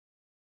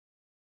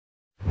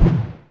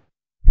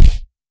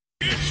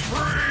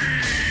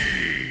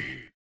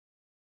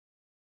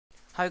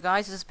Hi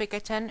guys, this is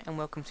Big10 and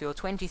welcome to your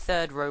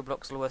 23rd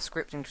Roblox Lua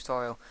scripting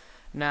tutorial.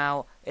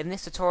 Now, in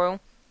this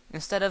tutorial,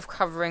 instead of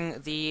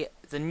covering the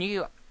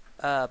new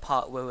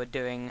part we were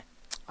doing,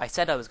 I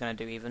said I was going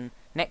to do even,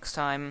 next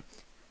time,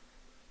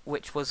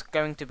 which was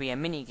going to be a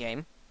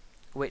mini-game,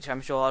 which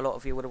I'm sure a lot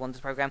of you would have wanted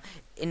to program.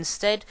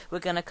 Instead, we're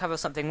going to cover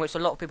something which a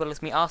lot of people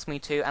asked me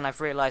to, and I've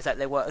realised that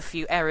there were a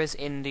few errors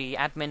in the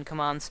admin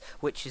commands,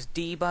 which is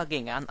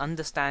debugging and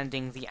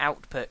understanding the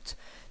output.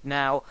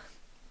 Now,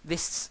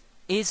 this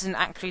isn't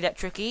actually that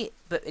tricky,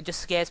 but it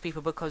just scares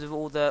people because of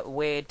all the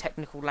weird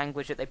technical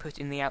language that they put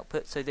in the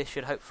output, so this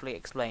should hopefully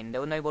explain. There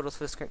were no models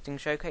for the scripting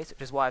showcase,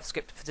 which is why I've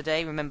skipped for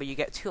today. Remember, you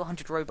get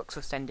 200 Robux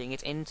for sending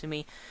it in to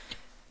me,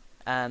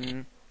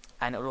 and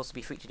it will also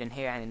be featured in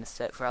here and in the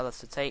set for others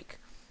to take.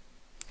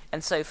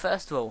 And so,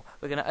 first of all,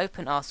 we're going to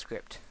open our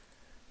script.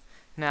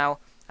 Now,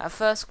 at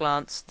first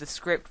glance, the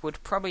script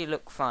would probably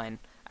look fine,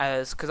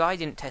 because I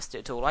didn't test it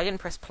at all. I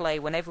didn't press play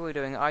whenever we were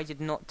doing it. I did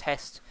not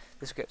test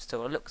the script at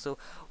all. It looks so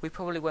we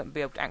probably won't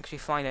be able to actually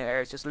find out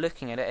errors just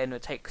looking at it, and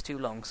it takes too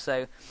long.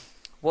 So,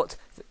 what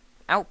the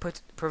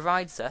output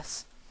provides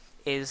us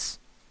is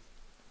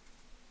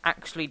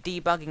actually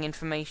debugging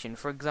information.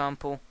 For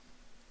example,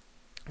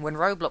 when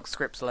Roblox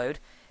scripts load,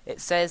 it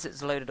says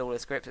it's loaded all the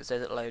scripts. It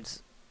says it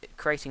loads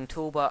creating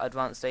toolbar,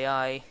 advanced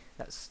AI,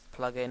 that's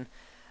plugin, and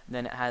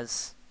then it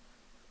has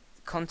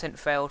content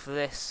failed for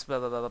this, blah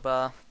blah blah blah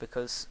blah,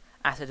 because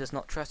Asset is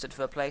not trusted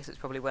for a place. It's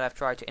probably when I've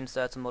tried to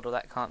insert a model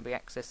that can't be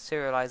accessed.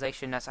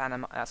 Serialization,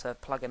 that's a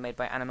plugin made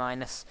by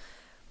Animinus,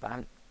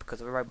 but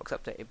because of a Roblox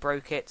update it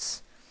broke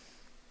it.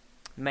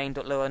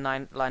 Main.Lua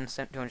 9 line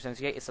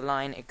 278 is the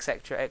line,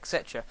 etc,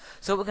 etc.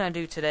 So what we're going to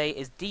do today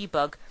is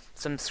debug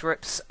some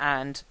scripts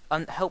and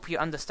help you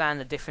understand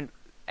the different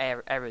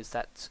errors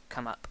that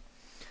come up.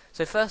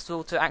 So first of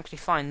all, to actually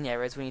find the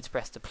errors, we need to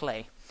press to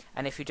play.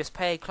 And if you just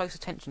pay close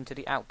attention to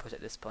the output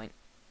at this point,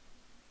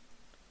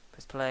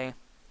 press play.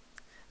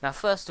 Now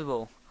first of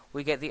all,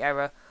 we get the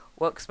error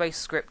workspace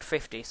script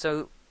 50.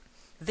 So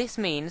this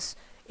means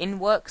in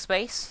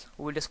workspace,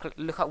 we'll just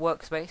look at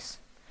workspace,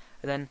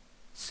 and then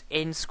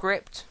in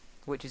script,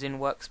 which is in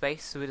workspace,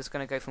 so we're just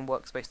going to go from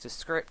workspace to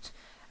script,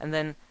 and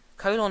then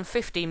colon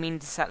 50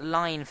 means it's at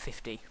line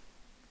 50.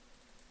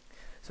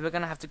 So we're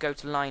going to have to go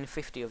to line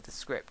 50 of the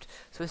script.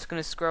 So it's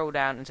going to scroll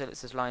down until it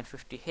says line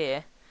 50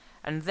 here,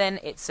 and then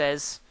it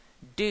says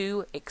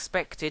do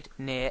expected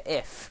near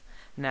if.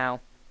 Now,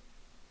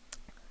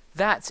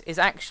 that is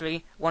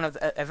actually one of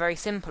a very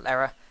simple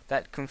error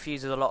that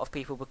confuses a lot of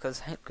people,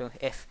 because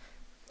if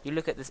you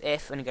look at this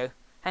if and you go,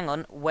 hang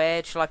on,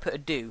 where shall I put a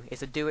do?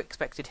 Is a do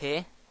expected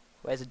here?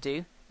 Where's a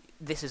do?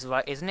 This is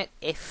right, isn't it?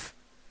 If,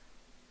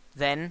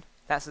 then,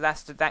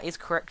 that is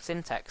correct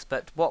syntax,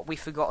 but what we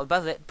forgot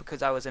above it,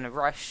 because I was in a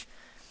rush,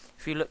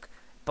 if you look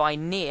by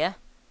near,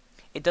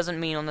 it doesn't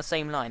mean on the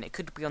same line, it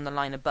could be on the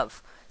line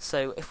above.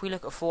 So if we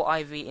look at for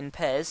IV in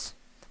pairs,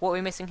 what are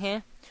we missing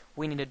here?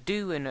 We need a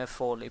do in a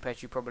for loop,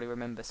 as you probably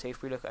remember. So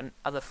if we look at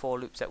other for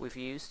loops that we've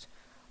used,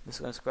 I'm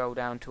just going to scroll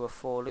down to a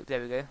for loop,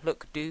 there we go,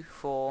 look, do,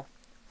 for,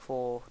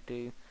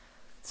 do.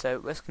 So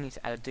we're just going to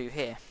need to add a do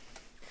here.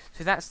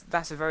 So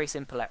that's a very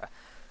simple error.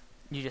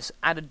 You just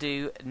add a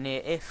do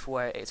near if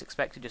where it's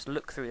expected, just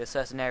look through a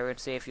certain area and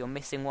see if you're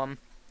missing one,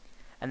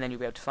 and then you'll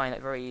be able to find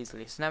it very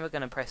easily. So now we're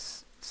going to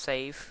press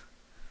save.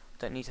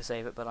 Don't need to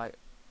save it, but I'm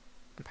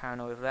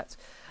paranoid of that.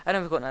 And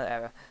then we've got another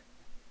error.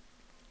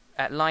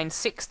 At line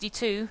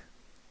 62,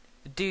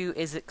 do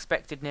is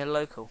expected near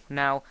local.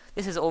 Now,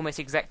 this is almost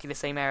exactly the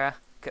same error,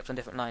 kept on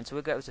different lines. So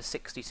we'll go to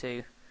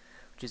 62,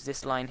 which is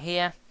this line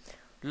here.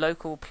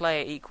 Local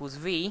player equals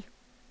v.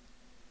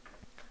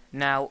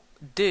 Now,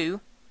 do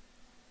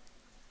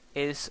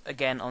is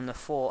again on the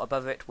 4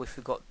 above it. We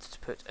forgot to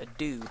put a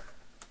do.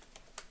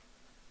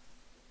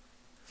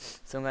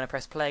 So I'm going to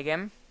press play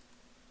again.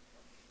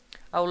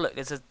 Oh look,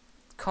 there's a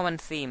common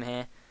theme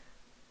here.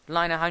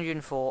 Line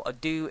 104, a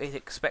do is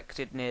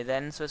expected near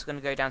then, so it's going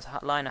to go down to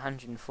line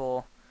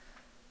 104.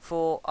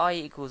 For I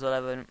equals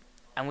 11,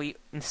 and we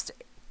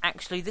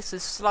actually this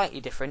is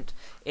slightly different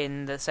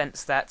in the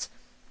sense that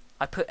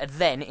I put a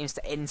then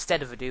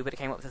instead of a do, but it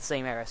came up with the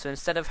same error. So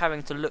instead of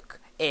having to look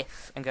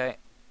if and go,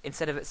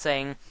 instead of it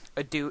saying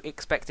a do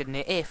expected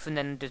near if and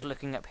then just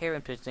looking up here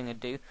and putting a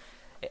do,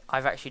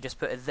 I've actually just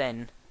put a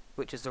then,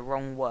 which is the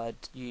wrong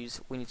word to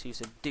use. We need to use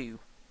a do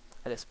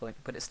at this point,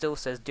 but it still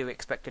says do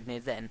expected near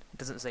then. It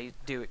doesn't say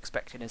do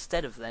expected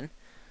instead of then.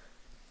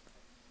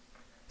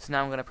 So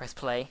now I'm going to press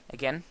play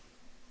again.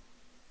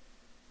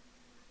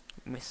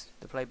 Miss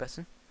the play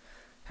button.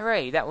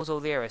 Hooray, that was all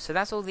the errors. So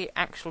that's all the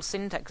actual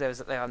syntax errors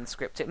that there are in the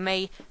script. It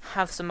may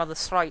have some other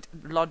slight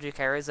logic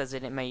errors, as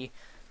in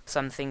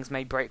some things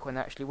may break when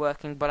they're actually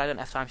working, but I don't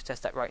have time to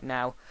test that right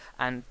now,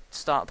 and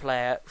start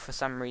player for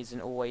some reason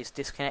always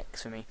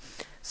disconnects for me.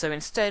 So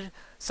instead,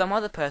 some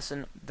other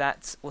person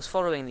that was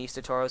following these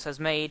tutorials has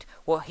made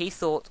what he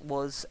thought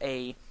was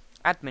a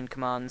admin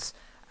commands,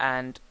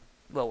 and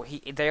well,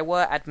 there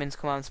were admin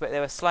commands, but they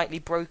were slightly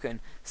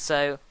broken.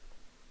 So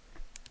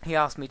he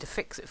asked me to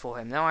fix it for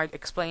him. Now I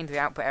explained the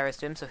output errors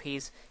to him, so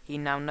he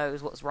now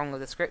knows what's wrong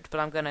with the script, but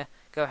I'm going to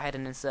go ahead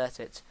and insert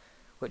it,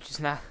 which is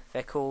now,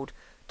 they're called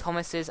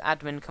Thomas's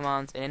admin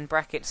commands, and in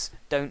brackets,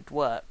 don't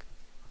work.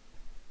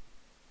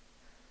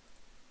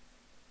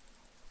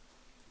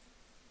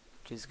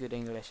 Which is good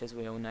English, as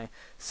we all know.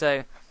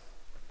 So,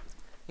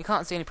 you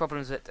can't see any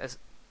problems with it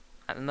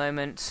at the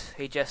moment.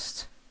 He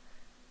just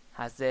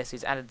has this.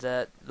 He's added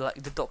the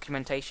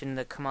documentation,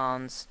 the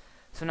commands.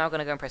 So now I'm going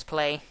to go and press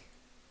play.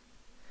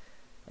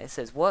 It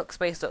says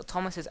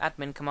workspace.thomas's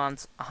admin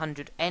commands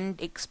 100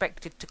 end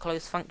expected to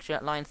close function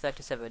at line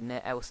 37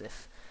 near else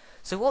if.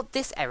 So what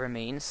this error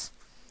means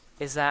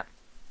is that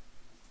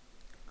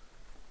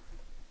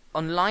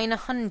on line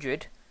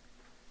 100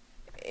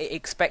 it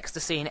expects to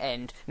see an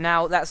end.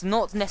 Now that's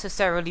not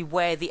necessarily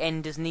where the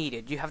end is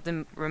needed. You have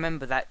to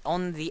remember that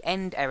on the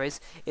end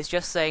errors it's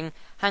just saying,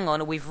 hang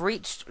on, we've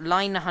reached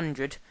line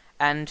 100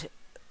 and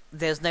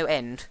there's no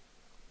end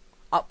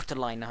up to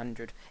line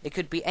 100. It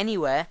could be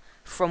anywhere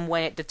from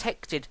when it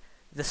detected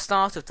the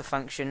start of the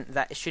function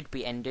that it should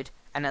be ended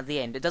and at the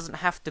end. It doesn't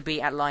have to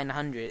be at line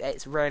 100.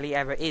 It's rarely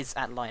ever is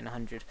at line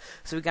 100.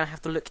 So we're going to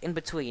have to look in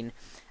between,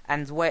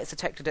 and where it's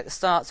detected at the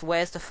start,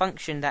 where's the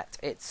function that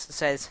it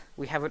says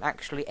we haven't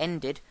actually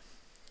ended,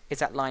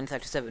 is at line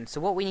 37. So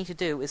what we need to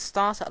do is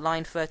start at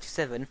line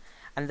 37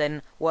 and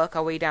then work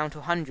our way down to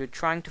 100,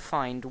 trying to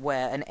find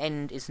where an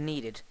end is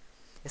needed.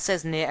 It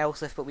says near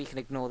else if, but we can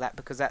ignore that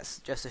because that's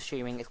just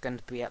assuming it's going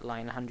to be at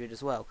line 100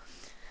 as well.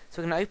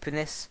 So we're going to open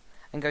this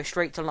and go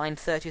straight to line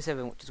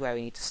 37, which is where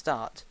we need to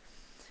start.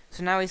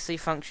 So now we see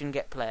function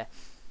get player.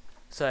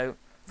 So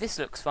this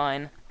looks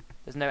fine.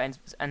 There's no ends,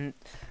 and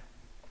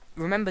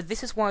remember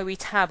this is why we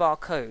tab our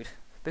code,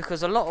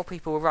 because a lot of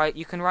people write.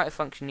 You can write a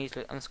function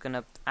easily. I'm just going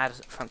to add a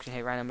function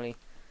here randomly.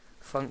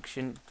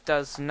 Function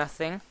does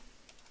nothing.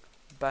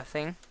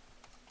 Nothing.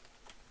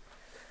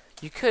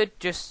 You could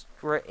just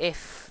write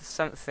if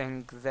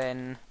something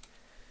then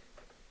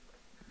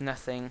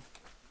nothing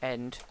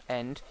end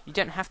end. You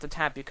don't have to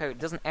tab your code, it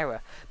doesn't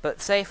error.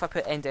 But say if I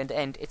put end end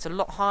end, it's a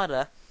lot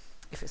harder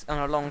if it's on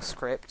a long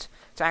script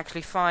to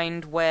actually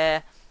find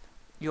where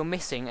you're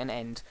missing an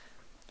end.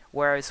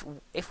 Whereas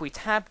if we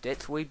tabbed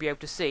it, we'd be able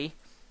to see,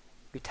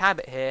 we tab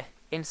it here,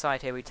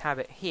 inside here we tab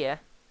it here,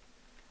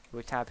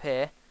 we tab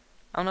here,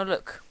 and now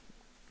look,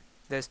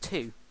 there's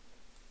two.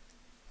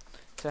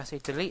 So I say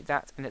delete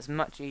that, and it's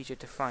much easier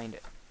to find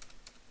it.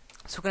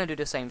 So we're going to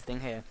do the same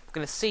thing here. We're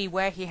going to see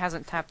where he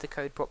hasn't tabbed the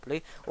code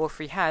properly, or if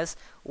he has,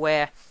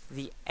 where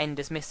the end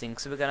is missing.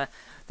 So we're going to,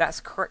 that's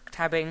correct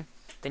tabbing,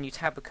 then you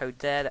tab the code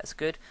there, that's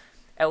good.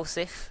 Else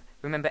if,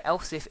 remember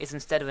else if is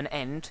instead of an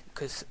end,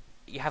 because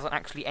you haven't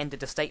actually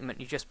ended the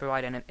statement, you just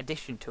provide an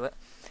addition to it.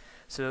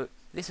 So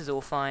this is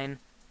all fine.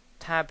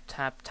 Tab,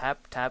 tab, tab,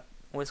 tab.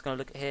 We're just going to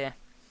look at here.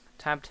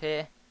 Tabbed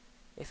here.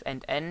 If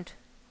end, end.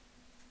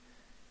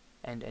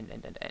 End, end,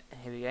 end, end, end.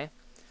 Here we go.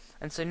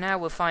 And so now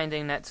we're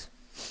finding that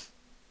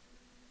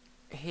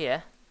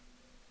here,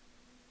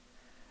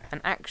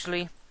 and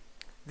actually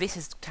this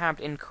is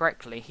tabbed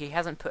incorrectly. He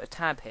hasn't put a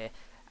tab here,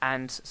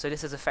 and so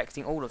this is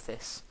affecting all of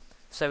this.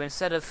 So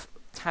instead of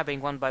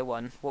tabbing one by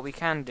one, what we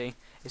can do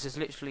is just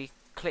literally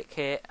click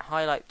here,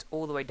 highlight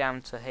all the way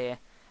down to here,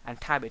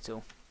 and tab it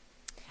all.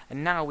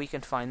 And now we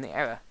can find the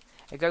error.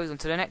 It goes on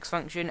to the next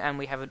function, and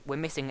we're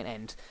missing an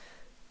end.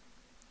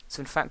 So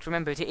in fact,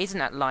 remember, it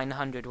isn't at line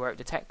 100 where it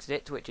detected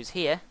it, which is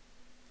here.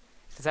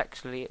 It's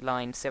actually at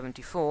line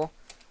 74.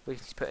 We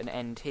can put an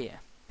end here.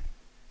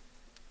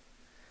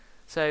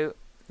 So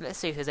let's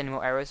see if there's any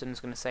more errors. I'm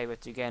just going to save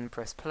it again.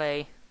 Press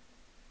play.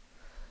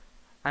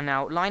 And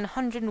now line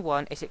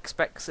 101, it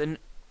expects an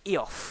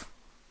EOF.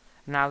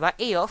 Now that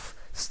EOF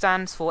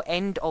stands for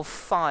end of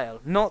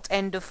file, not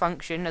end of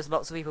function, as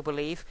lots of people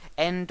believe.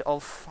 End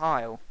of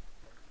file.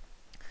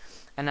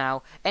 And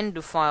now end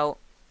of file,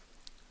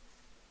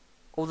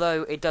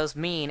 although it does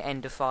mean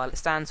end of file, it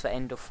stands for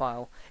end of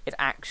file, it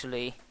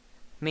actually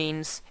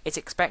means it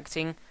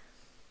expects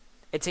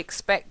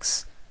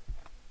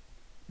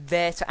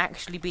there to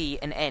actually be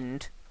an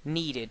end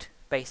needed,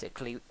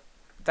 basically.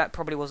 That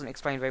probably wasn't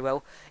explained very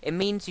well. It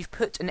means you've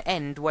put an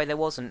end where there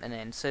wasn't an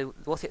end. So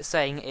what it's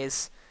saying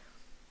is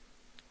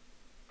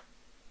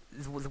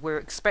we're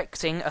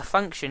expecting a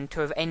function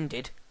to have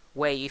ended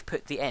where you've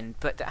put the end,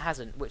 but it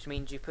hasn't, which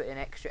means you put an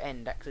extra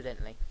end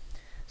accidentally.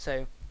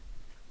 So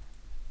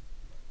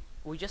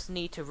we just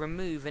need to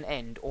remove an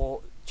end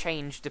or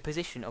change the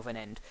position of an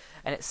end.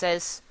 And it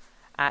says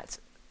at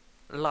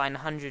line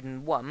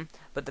 101,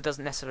 but that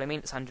doesn't necessarily mean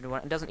it's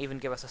 101. It doesn't even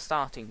give us a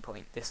starting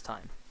point this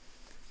time.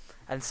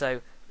 And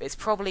so it's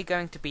probably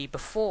going to be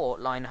before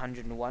line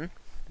 101,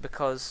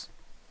 because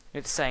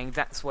it's saying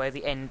that's where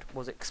the end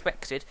was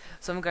expected.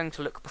 So I'm going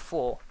to look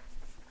before.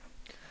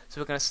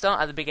 So we're going to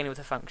start at the beginning with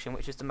a function,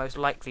 which is the most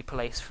likely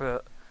place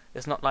for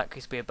it's not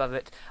likely to be above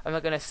it, and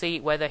we're going to see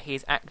whether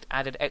he's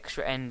added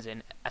extra ends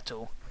in at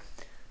all.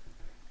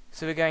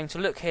 So we're going to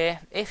look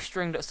here, if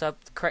string.sub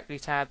correctly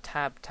tab,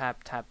 tab,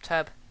 tab, tab,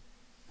 tab.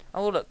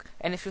 Oh look,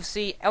 and if you'll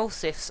see,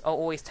 else ifs are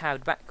always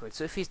tabbed backwards,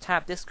 so if he's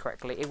tabbed this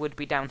correctly, it would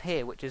be down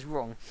here, which is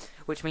wrong,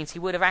 which means he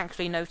would have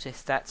actually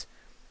noticed that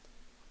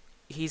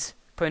he's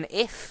put an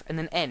if and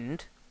an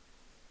end,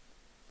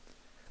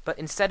 but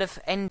instead of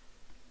end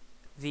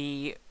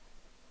the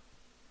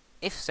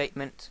if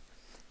statement,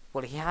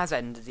 well, he has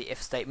ended the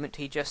if statement,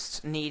 he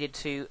just needed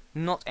to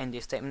not end the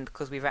if statement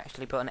because we've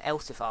actually put an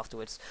else if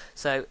afterwards.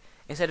 So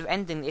instead of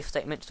ending the if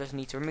statement, you just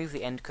need to remove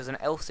the end because an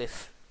else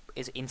if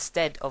is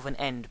instead of an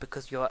end,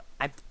 because you're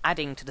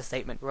adding to the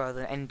statement rather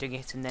than ending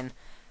it and then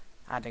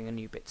adding a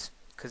new bit,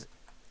 because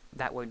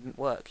that wouldn't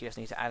work. You just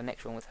need to add an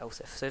extra one with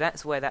else if. So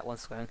that's where that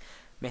one's going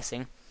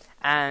missing.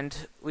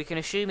 And we can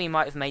assume he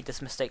might have made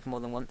this mistake more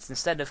than once.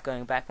 Instead of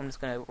going back, I'm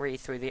just going to read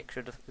through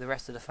the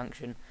rest of the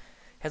function.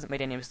 He hasn't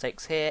made any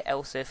mistakes here.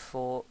 Else if,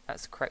 for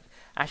that's correct.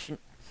 Actually,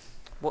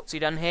 what's he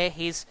done here?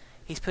 He's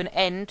put an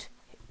end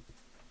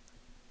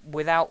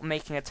without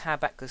making a tab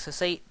backwards. So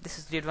say this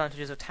is the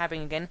advantages of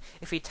tabbing again.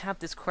 If he tabbed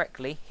this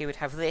correctly, he would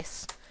have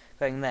this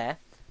going there,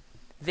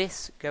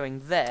 this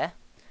going there,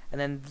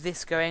 and then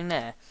this going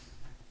there,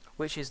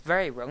 which is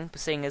very wrong,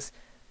 seeing as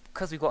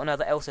because we've got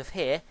another else if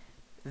here,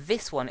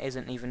 this one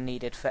isn't even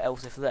needed for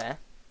else if there,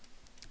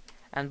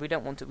 and we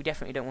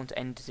definitely don't want to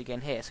end it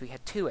again here. So we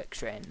had 2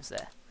 extra ends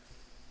there.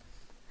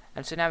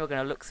 And so now we're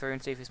going to look through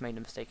and see if he's made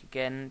a mistake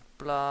again.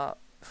 Blah,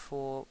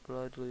 for,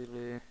 blah, blue,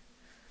 blue.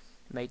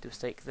 Made the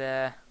mistake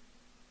there.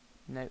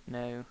 No,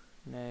 no,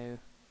 no.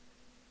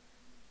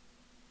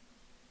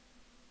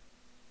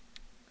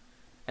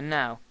 And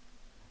now,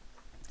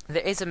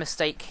 there is a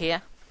mistake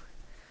here.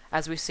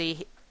 As we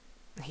see,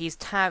 he's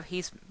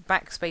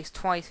backspaced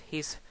twice,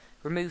 he's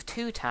removed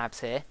 2 tabs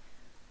here,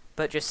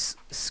 but just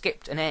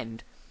skipped an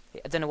end.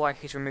 I don't know why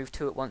he's removed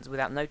 2 at once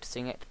without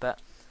noticing it, but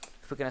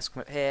if we're going to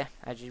come up here,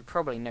 as you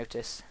probably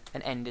notice,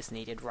 an end is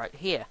needed right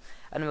here.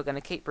 And we're going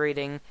to keep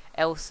reading,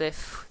 else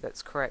if,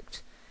 that's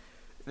correct,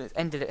 it's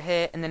ended it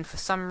here, and then for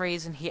some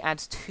reason he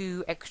adds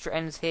 2 extra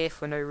ends here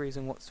for no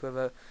reason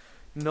whatsoever,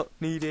 not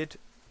needed.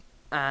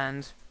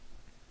 And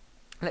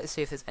let's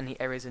see if there's any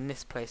errors in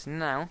this place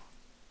now.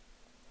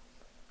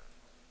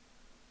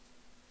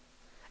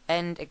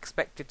 End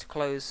expected to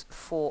close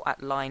 4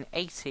 at line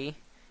 80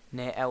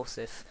 near else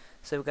if.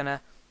 So we're going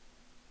to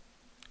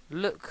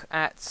look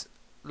at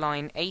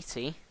line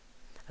 80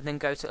 and then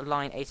go to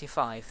line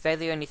 85. They're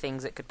the only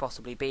things it could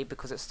possibly be,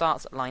 because it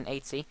starts at line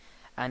 80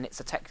 and it's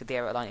detected the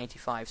error at line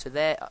 85. So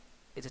there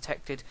it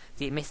detected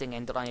the missing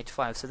end at line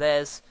 85. So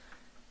there's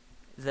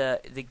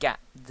the gap,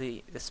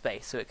 the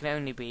space. So it can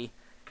only be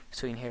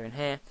between here and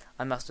here.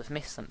 I must have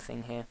missed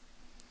something here.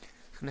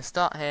 I'm going to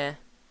start here.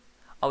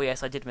 Oh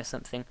yes, I did miss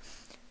something.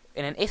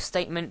 In an if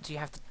statement, you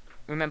have to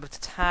remember to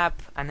tab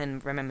and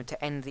then remember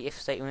to end the if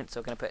statement. So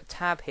we're going to put a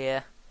tab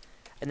here,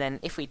 and then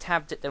if we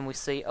tabbed it, then we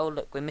see, oh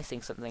look, we're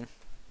missing something.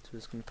 So we're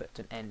just going to put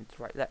an end.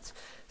 Right,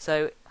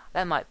 so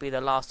that might be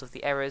the last of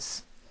the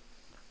errors.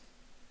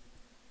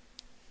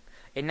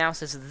 It now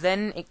says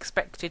then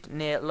expected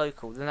near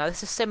local. Now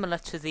this is similar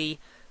to the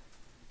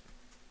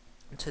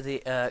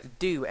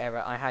do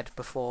error I had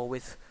before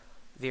with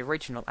the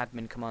original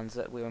admin commands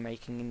that we were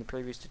making in the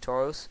previous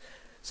tutorials.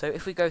 So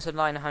if we go to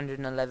line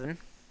 111,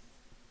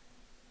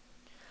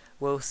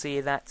 we'll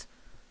see that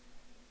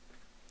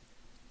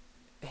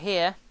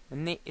here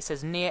it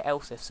says near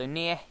else if. So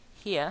near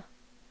here,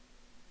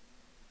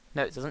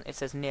 no it doesn't, it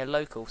says near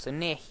local. So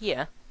near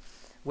here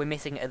we're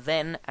missing a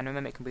then, and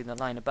remember it can be in the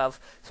line above.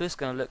 So it's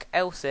going to look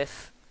else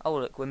if, oh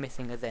look, we're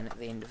missing a then at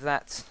the end of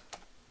that.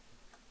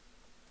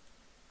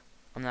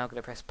 I'm now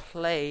going to press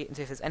play and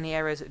see if there's any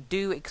errors.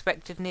 Do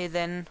expected near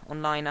then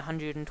on line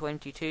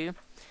 122.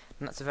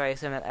 And that's a very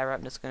similar error.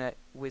 I'm just going to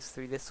whiz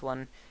through this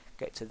one,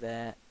 get to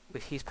there.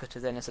 He's put a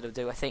then instead of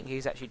do. I think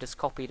he's actually just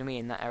copied me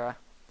in that error.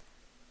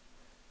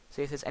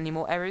 See if there's any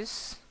more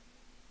errors.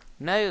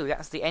 No,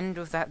 that's the end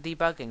of that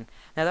debugging.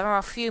 Now there are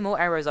a few more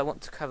errors I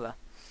want to cover,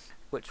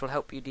 which will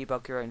help you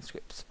debug your own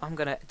scripts. I'm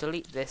going to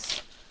delete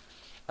this.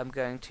 I'm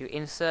going to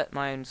insert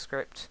my own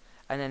script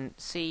and then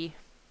see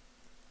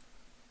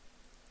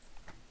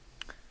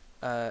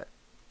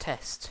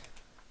test.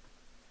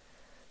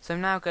 So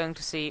I'm now going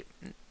to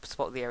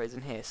spot the errors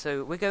in here.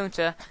 So we're going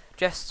to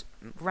just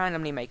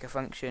randomly make a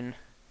function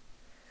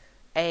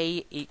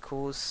a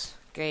equals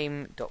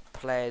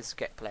game.players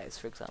get players,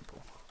 for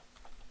example.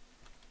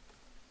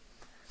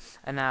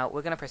 And now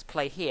we're going to press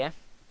play here,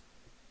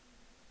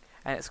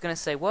 and it's going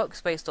to say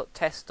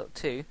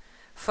workspace.test.2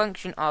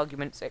 function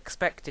arguments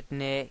expected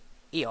near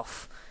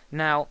eof.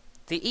 Now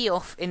the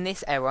eof in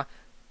this error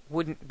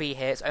wouldn't be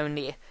here.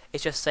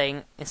 It's just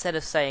saying, instead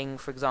of saying,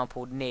 for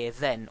example, near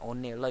then or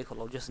near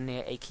local or just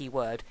near a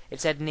keyword, it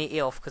said near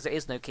eof because there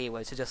is no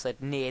keyword. So it just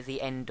said near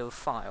the end of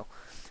file,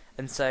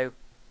 and so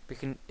we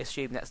can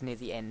assume that's near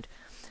the end.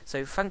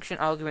 So function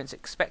arguments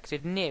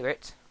expected near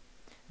it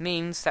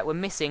means that we're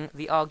missing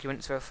the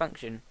arguments for a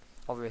function,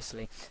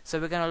 obviously. So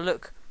we're going to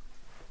look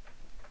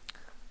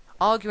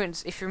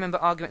arguments. If you remember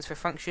arguments for a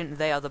function,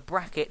 they are the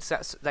brackets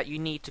that you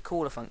need to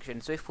call a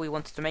function. So if we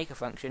wanted to make a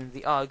function,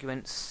 the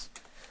arguments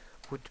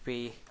would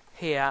be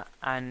here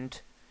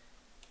and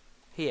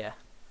here.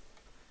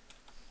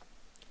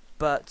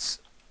 But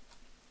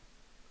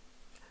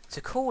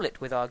to call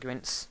it with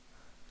arguments,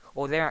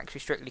 or they're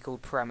actually strictly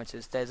called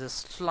parameters, there's a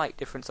slight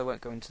difference. I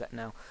won't go into that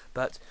now,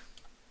 but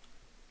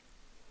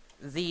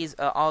these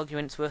are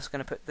arguments we're just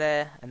going to put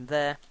there, and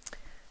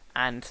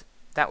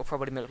that will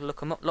probably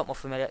look a lot more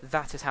familiar.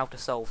 That is how to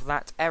solve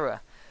that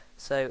error.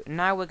 So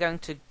now I'm going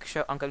to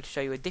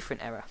show you a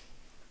different error.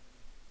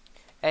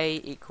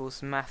 A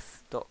equals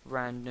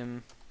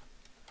math.random1.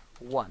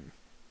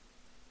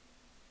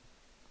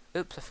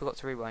 Oops, I forgot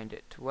to rewind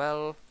it.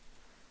 Well,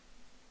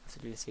 let's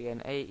do this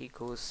again. A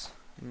equals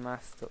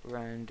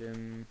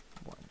math.random1.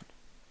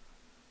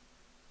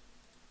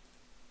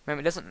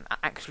 Remember, it doesn't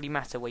actually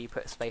matter where you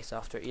put a space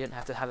after it. You don't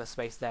have to have a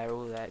space there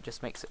or there. It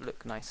just makes it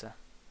look nicer.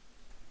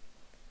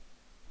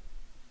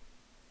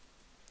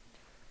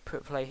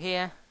 Put play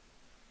here.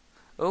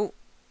 Oh,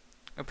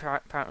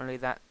 apparently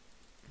I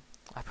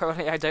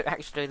don't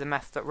actually do the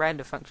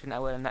math.random function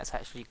that well, and that's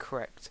actually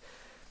correct.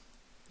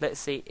 Let's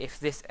see if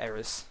this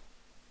errors.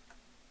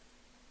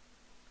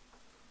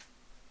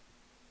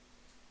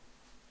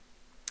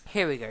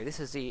 Here we go. This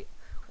is the,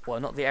 well,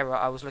 not the error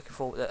I was looking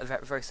for, a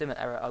very similar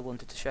error I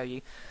wanted to show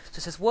you. So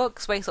it says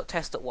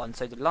workspace.test.1,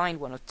 so the line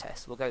 1 of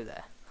test will go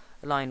there.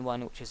 Line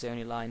 1, which is the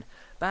only line.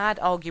 Bad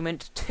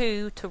argument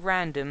 2 to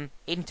random,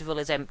 interval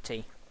is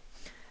empty.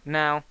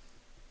 Now,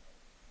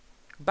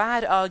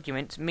 bad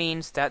argument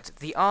means that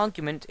the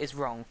argument is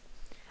wrong.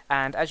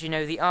 And as you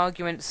know, the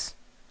arguments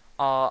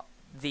are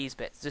these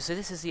bits. So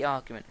this is the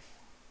argument.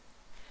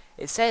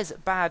 It says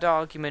bad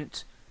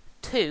argument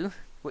 2,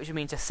 which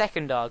means a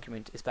second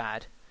argument is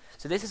bad.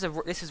 So this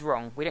is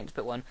wrong. We don't have to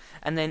put 1.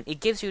 And then it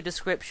gives you a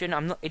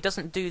description. It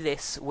doesn't do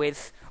this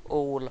with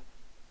all.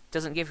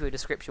 Doesn't give you a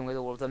description with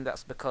all of them.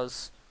 That's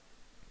because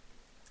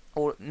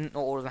not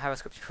all of them have a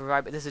script to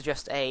provide. But this is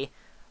just a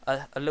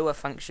Lua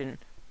function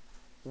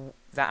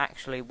that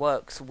actually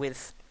works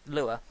with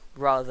Lua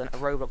rather than a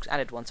Roblox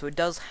added one. So it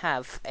does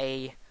have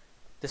a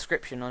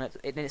description on it.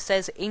 And it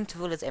says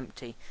interval is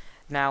empty.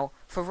 Now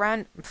for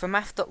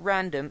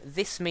math.random,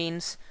 this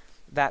means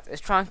that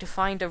it's trying to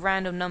find a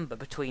random number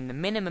between the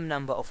minimum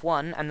number of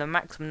 1 and the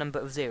maximum number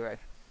of 0.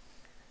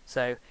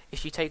 So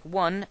if you take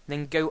 1,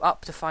 then go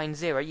up to find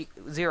 0,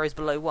 0 is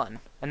below 1,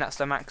 and that's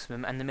the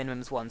maximum, and the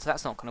minimum is 1, so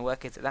that's not going to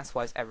work, is it? That's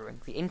why it's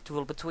erroring. The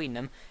interval between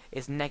them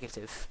is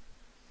negative.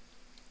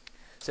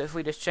 So if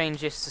we just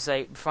change this to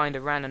say, find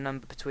a random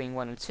number between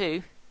 1 and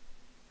 2,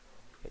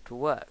 it will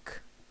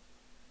work.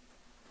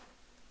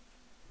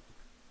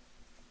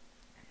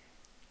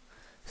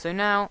 So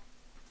now,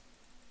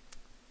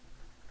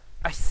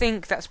 I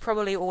think that's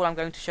probably all I'm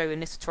going to show in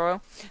this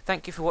tutorial.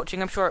 Thank you for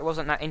watching. I'm sure it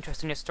wasn't that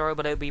interesting this tutorial,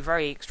 but it will be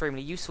very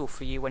extremely useful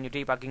for you when you're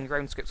debugging your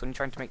own scripts, when you're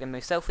trying to make them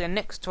most selfie. In the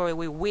next tutorial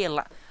we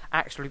will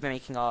actually be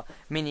making our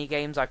mini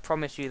games, I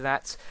promise you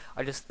that.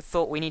 I just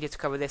thought we needed to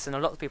cover this, and a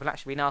lot of people have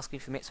actually been asking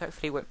for me, so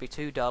hopefully it won't be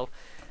too dull.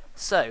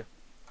 So,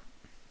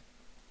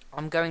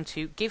 I'm going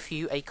to give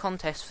you a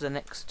contest for the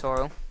next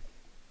tutorial.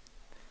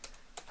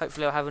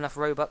 Hopefully I'll have enough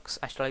Robux.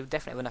 Actually, I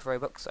definitely have enough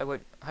Robux.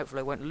 Hopefully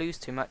I won't lose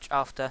too much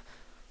after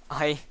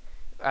I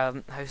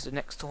host the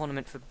next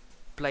tournament for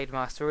Blade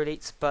Master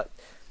Elites, but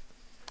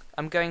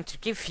I'm going to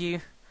give you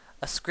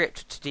a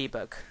script to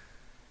debug.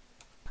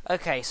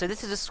 Okay, so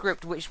this is a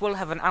script which will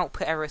have an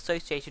output error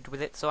associated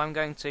with it, so I'm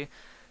going to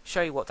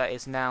show you what that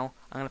is now.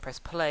 I'm going to press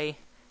play,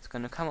 it's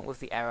going to come up with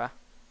the error,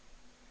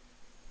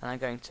 and I'm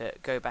going to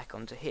go back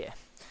onto here.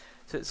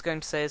 So it's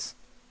going to say,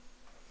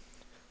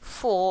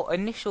 for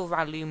initial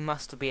value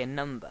must be a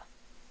number.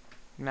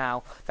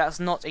 Now, that's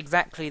not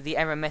exactly the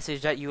error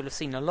message that you will have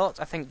seen a lot.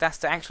 I think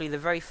that's actually the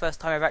very first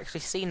time I've actually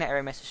seen that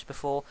error message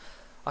before.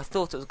 I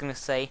thought it was going to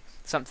say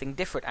something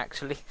different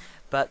actually,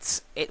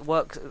 but it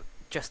works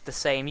just the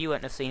same. You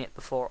won't have seen it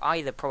before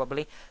either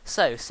probably.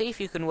 So, see if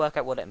you can work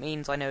out what it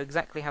means. I know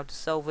exactly how to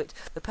solve it.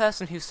 The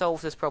person who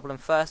solves this problem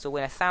first will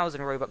win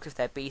 1,000 Robux if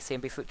they're BC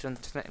and be featured on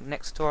the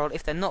next tutorial.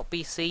 If they're not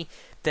BC,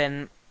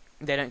 then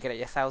they don't get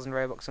 1,000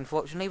 Robux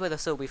unfortunately, but they'll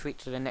still be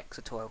featured in the next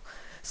tutorial.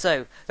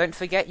 So, don't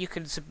forget you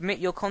can submit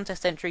your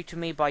contest entry to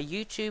me by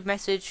YouTube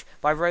message,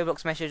 by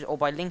Roblox message, or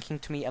by linking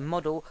to me a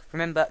model.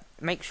 Remember,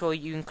 make sure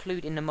you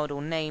include in the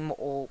model name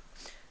or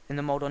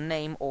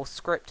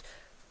script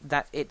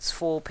that it's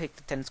for Pick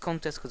the 10's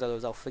contest, because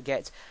otherwise I'll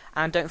forget.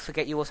 And don't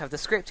forget you also have the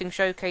scripting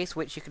showcase,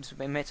 which you can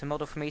submit a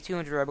model for me,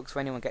 200 Robux for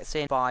anyone gets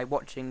in by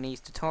watching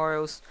these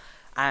tutorials,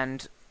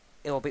 and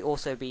it will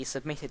also be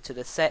submitted to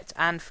the set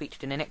and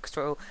featured in the next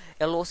tutorial.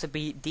 It'll also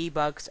be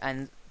debugged,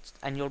 and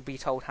you'll be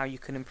told how you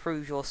can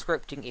improve your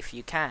scripting if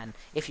you can.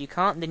 If you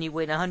can't, then you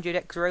win 100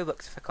 extra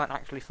Robux if I can't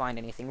actually find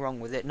anything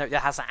wrong with it. No,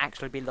 that hasn't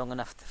actually been long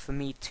enough for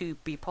me to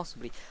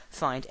possibly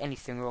find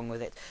anything wrong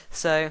with it.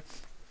 So,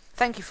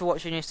 thank you for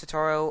watching this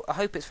tutorial. I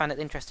hope it's found it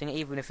interesting,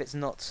 even if it's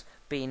not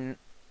been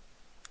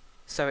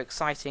so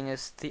exciting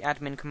as the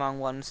admin command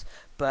ones,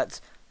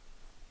 but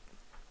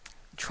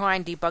try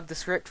and debug the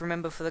script.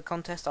 Remember, for the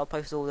contest I'll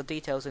post all the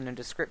details in the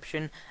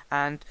description,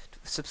 and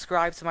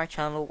subscribe to my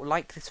channel,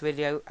 like this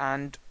video,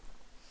 and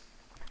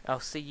I'll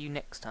see you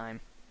next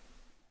time.